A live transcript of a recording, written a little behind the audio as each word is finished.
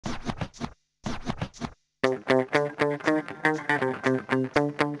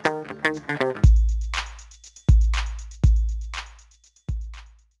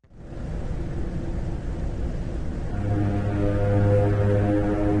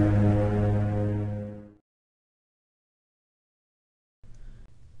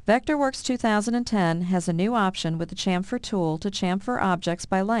Vectorworks 2010 has a new option with the chamfer tool to chamfer objects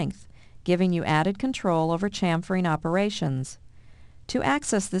by length, giving you added control over chamfering operations. To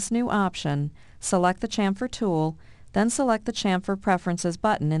access this new option, select the chamfer tool, then select the Chamfer Preferences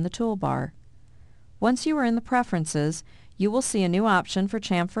button in the toolbar. Once you are in the Preferences, you will see a new option for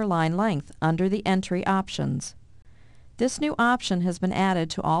chamfer line length under the Entry options. This new option has been added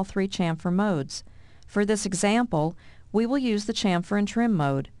to all three chamfer modes. For this example, we will use the chamfer and trim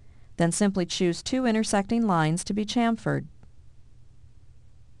mode. Then simply choose two intersecting lines to be chamfered.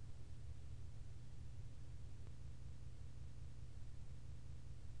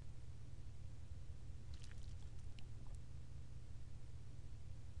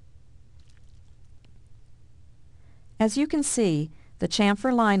 As you can see, the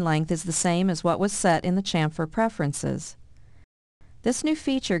chamfer line length is the same as what was set in the chamfer preferences. This new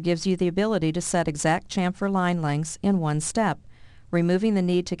feature gives you the ability to set exact chamfer line lengths in one step, removing the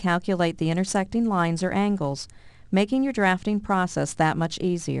need to calculate the intersecting lines or angles, making your drafting process that much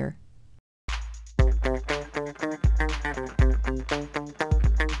easier.